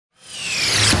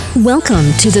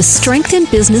Welcome to the Strength in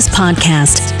Business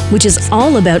podcast, which is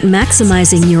all about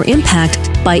maximizing your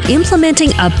impact by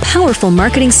implementing a powerful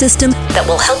marketing system that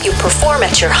will help you perform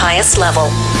at your highest level.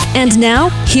 And now,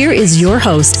 here is your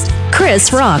host,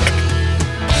 Chris Rock.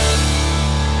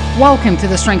 Welcome to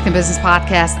the Strength in Business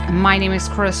podcast. My name is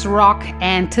Chris Rock,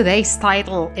 and today's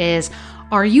title is,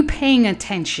 Are You Paying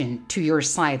Attention to Your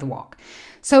Sidewalk?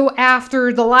 So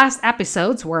after the last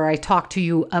episodes where I talked to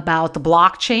you about the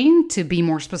blockchain, to be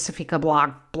more specific,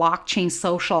 about blockchain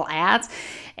social ads,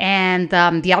 and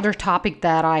the other topic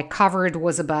that I covered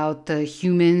was about the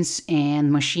humans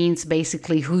and machines,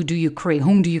 basically whom do you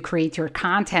create your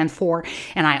content for?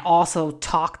 And I also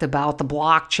talked about the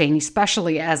blockchain,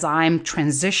 especially as I'm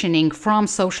transitioning from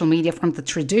social media, from the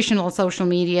traditional social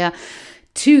media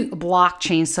to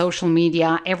blockchain social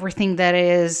media, everything that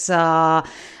is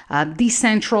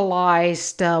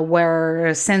decentralized,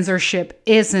 where censorship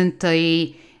isn't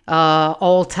a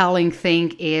all-telling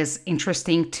thing, is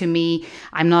interesting to me.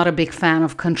 I'm not a big fan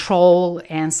of control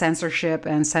and censorship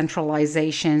and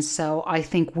centralization, so I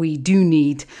think we do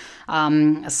need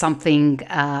something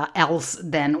else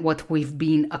than what we've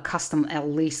been accustomed, at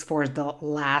least for the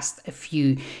last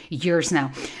few years now.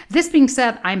 This being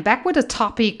said, I'm back with a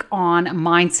topic on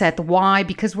mindset. Why?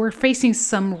 Because we're facing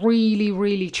some really,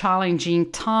 really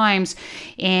challenging times,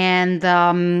 and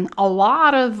a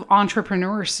lot of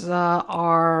entrepreneurs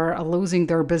are losing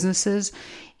their businesses.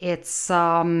 It's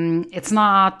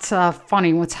not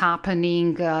funny what's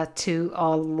happening to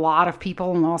a lot of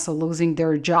people, and also losing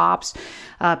their jobs,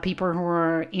 people who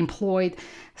are employed.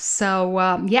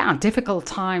 So difficult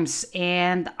times.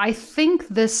 And I think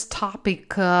this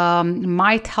topic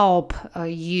might help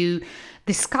you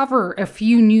discover a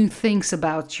few new things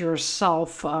about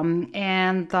yourself.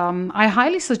 I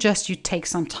highly suggest you take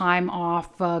some time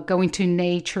off, go into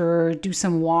nature, do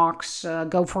some walks,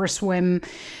 go for a swim,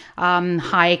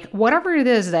 hike, whatever it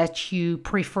is that you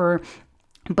prefer.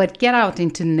 But get out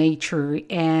into nature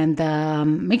and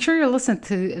make sure you listen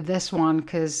to this one,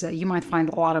 because you might find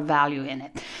a lot of value in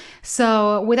it.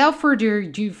 So without further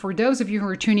ado, for those of you who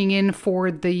are tuning in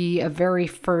for the very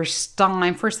first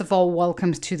time, first of all,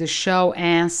 welcome to the show.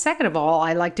 And second of all,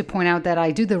 I like to point out that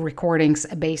I do the recordings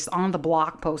based on the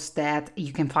blog post that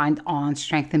you can find on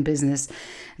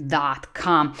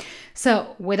strengthinbusiness.com.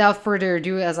 So without further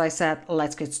ado, as I said,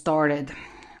 let's get started.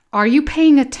 Are you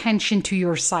paying attention to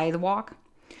your sidewalk?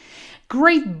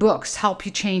 Great books help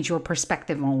you change your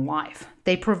perspective on life.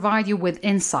 They provide you with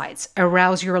insights,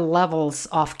 arouse your levels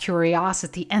of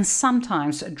curiosity, and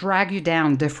sometimes drag you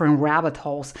down different rabbit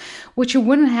holes, which you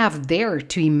wouldn't have dared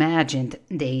to imagine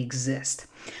they exist.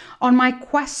 On my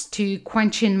quest to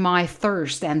quenching my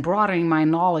thirst and broadening my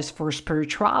knowledge for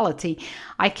spirituality,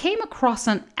 I came across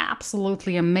an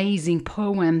absolutely amazing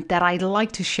poem that I'd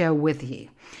like to share with you.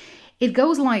 It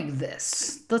goes like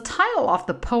this. The title of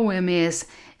the poem is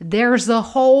There's a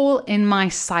Hole in My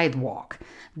Sidewalk,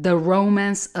 The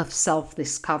Romance of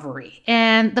Self-Discovery.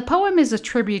 And the poem is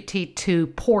attributed to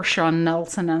Portia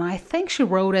Nelson, and I think she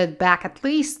wrote it back, at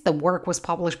least the work was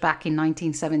published back in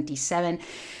 1977.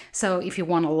 So if you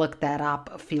want to look that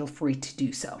up, feel free to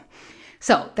do so.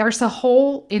 So, there's a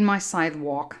hole in my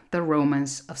sidewalk, The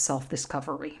Romance of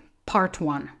Self-Discovery. Part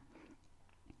 1.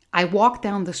 I walk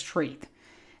down the street.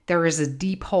 There is a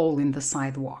deep hole in the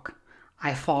sidewalk.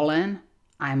 I fall in.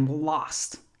 I'm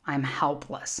lost. I'm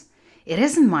helpless. It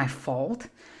isn't my fault.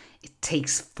 It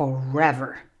takes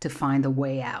forever to find a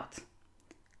way out.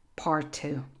 Part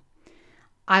 2.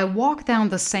 I walk down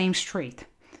the same street.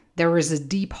 There is a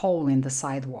deep hole in the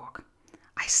sidewalk.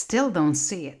 I still don't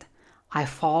see it. I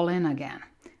fall in again.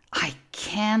 I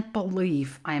can't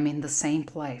believe I'm in the same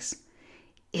place.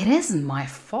 It isn't my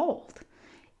fault.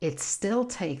 It still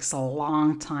takes a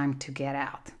long time to get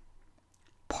out.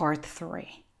 Part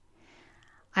 3.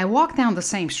 I walk down the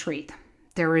same street.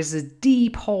 There is a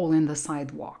deep hole in the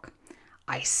sidewalk.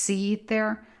 I see it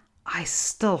there. I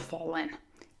still fall in.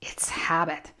 It's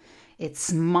habit.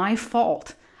 It's my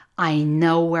fault. I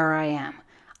know where I am.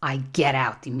 I get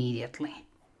out immediately.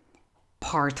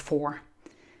 Part 4.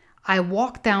 I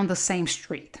walk down the same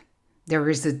street. There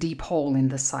is a deep hole in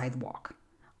the sidewalk.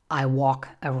 I walk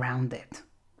around it.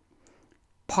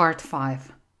 Part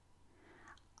 5.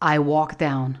 I walk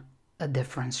down a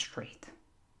different street.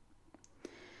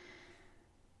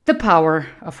 The power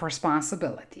of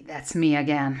responsibility. That's me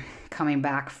again, coming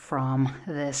back from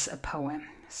this poem.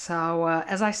 So,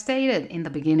 as I stated in the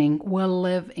beginning, we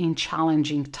live in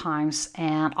challenging times,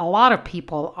 and a lot of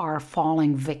people are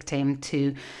falling victim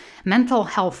to mental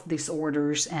health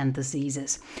disorders and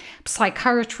diseases.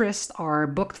 Psychiatrists are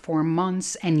booked for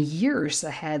months and years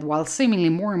ahead, while seemingly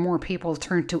more and more people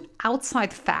turn to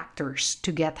outside factors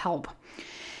to get help.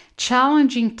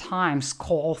 Challenging times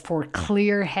call for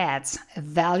clear heads,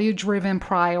 value-driven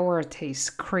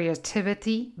priorities,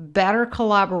 creativity, better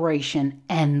collaboration,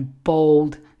 and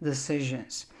bold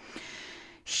decisions.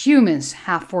 Humans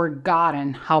have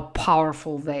forgotten how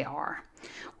powerful they are.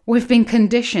 We've been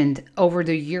conditioned over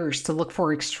the years to look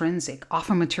for extrinsic,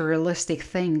 often materialistic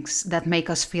things that make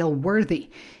us feel worthy,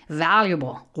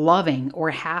 valuable, loving, or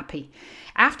happy.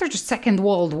 After the Second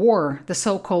World War, the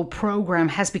so-called program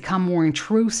has become more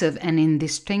intrusive and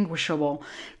indistinguishable,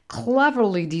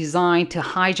 cleverly designed to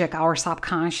hijack our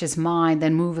subconscious mind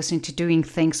and move us into doing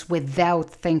things without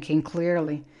thinking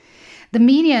clearly. The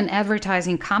media and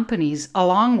advertising companies,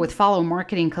 along with fellow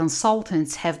marketing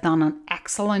consultants, have done an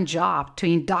excellent job to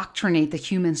indoctrinate the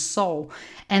human soul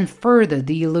and further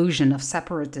the illusion of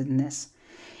separatedness.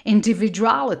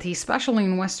 Individuality, especially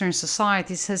in Western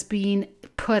societies, has been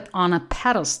put on a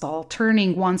pedestal,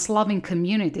 turning once loving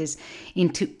communities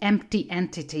into empty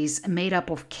entities made up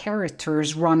of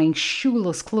characters running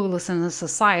shoeless, clueless in a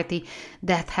society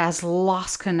that has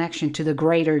lost connection to the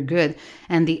greater good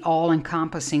and the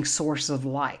all-encompassing source of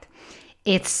light.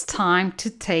 It's time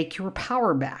to take your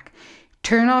power back.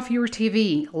 Turn off your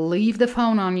TV, leave the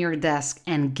phone on your desk,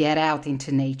 and get out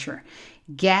into nature.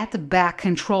 Get back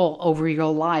control over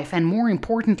your life and, more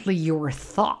importantly, your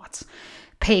thoughts.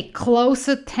 Pay close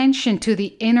attention to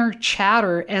the inner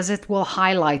chatter, as it will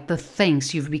highlight the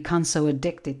things you've become so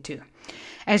addicted to.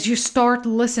 As you start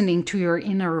listening to your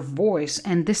inner voice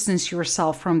and distance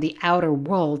yourself from the outer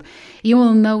world, you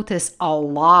will notice a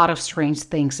lot of strange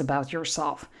things about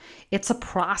yourself. It's a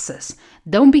process.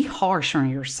 Don't be harsh on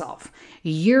yourself.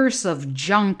 Years of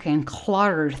junk and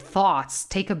cluttered thoughts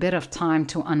take a bit of time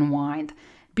to unwind.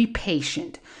 Be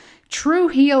patient. True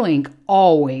healing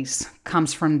always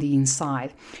comes from the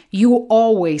inside. You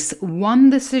always one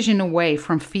decision away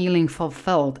from feeling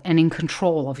fulfilled and in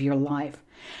control of your life.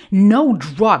 No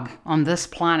drug on this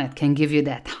planet can give you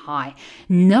that high.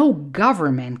 No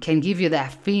government can give you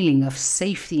that feeling of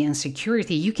safety and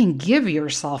security you can give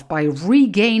yourself by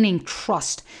regaining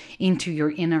trust into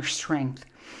your inner strength.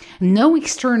 No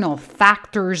external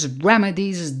factors,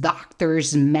 remedies,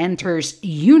 doctors, mentors,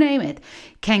 you name it,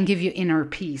 can give you inner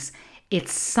peace.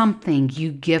 It's something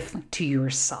you give to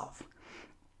yourself.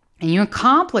 And you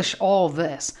accomplish all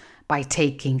this by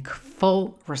taking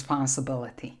full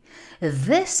responsibility.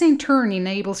 This in turn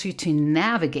enables you to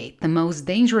navigate the most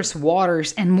dangerous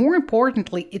waters, and more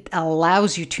importantly, it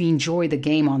allows you to enjoy the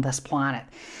game on this planet.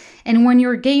 And when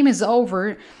your game is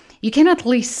over, you can at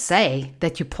least say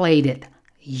that you played it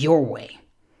your way.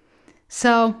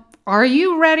 So, are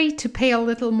you ready to pay a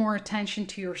little more attention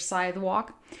to your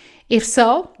sidewalk? If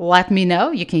so, let me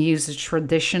know. You can use the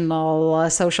traditional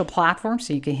social platforms.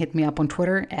 So you can hit me up on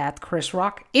Twitter at Chris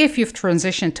Rock. If you've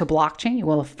transitioned to blockchain, you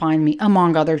will find me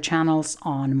among other channels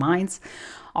on Minds,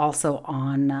 also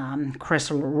on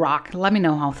Chris Rock. Let me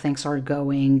know how things are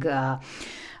going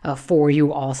for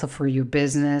you, also for your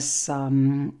business.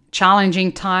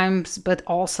 Challenging times, but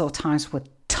also times with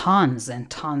tons and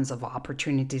tons of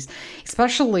opportunities,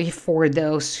 especially for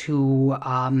those who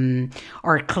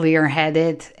are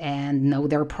clear-headed and know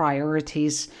their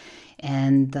priorities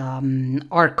and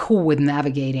are cool with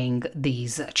navigating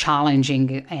these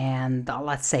challenging and,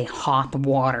 let's say, hot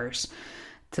waters,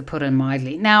 to put it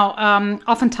mildly. Now,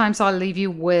 oftentimes I'll leave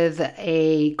you with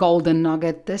a golden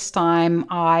nugget. This time,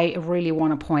 I really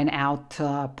want to point out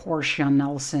Portia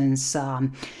Nelson's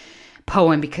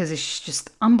poem, because it's just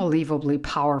unbelievably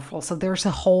powerful. So there's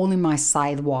a hole in my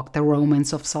sidewalk, the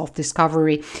romance of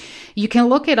self-discovery. You can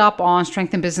look it up on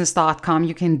strengthandbusiness.com.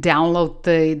 You can download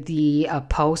the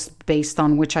post based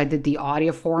on which I did the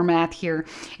audio format here.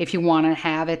 If you want to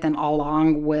have it, and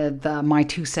along with my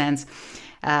 2 cents,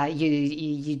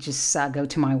 you just go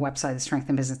to my website,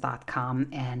 strengthandbusiness.com,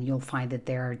 and you'll find it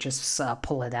there. Just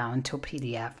pull it down to a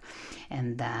PDF,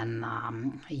 and then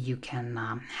you can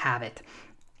have it.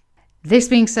 This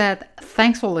being said,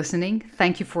 thanks for listening.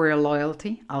 Thank you for your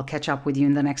loyalty. I'll catch up with you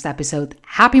in the next episode.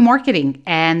 Happy marketing,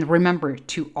 and remember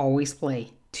to always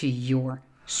play to your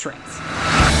strengths.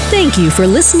 Thank you for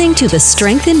listening to the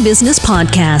Strength in Business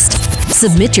podcast.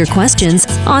 Submit your questions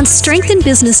on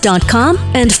strengthandbusiness.com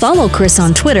and follow Chris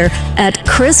on Twitter at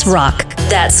Chris Rock.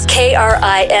 That's KRISZROKK.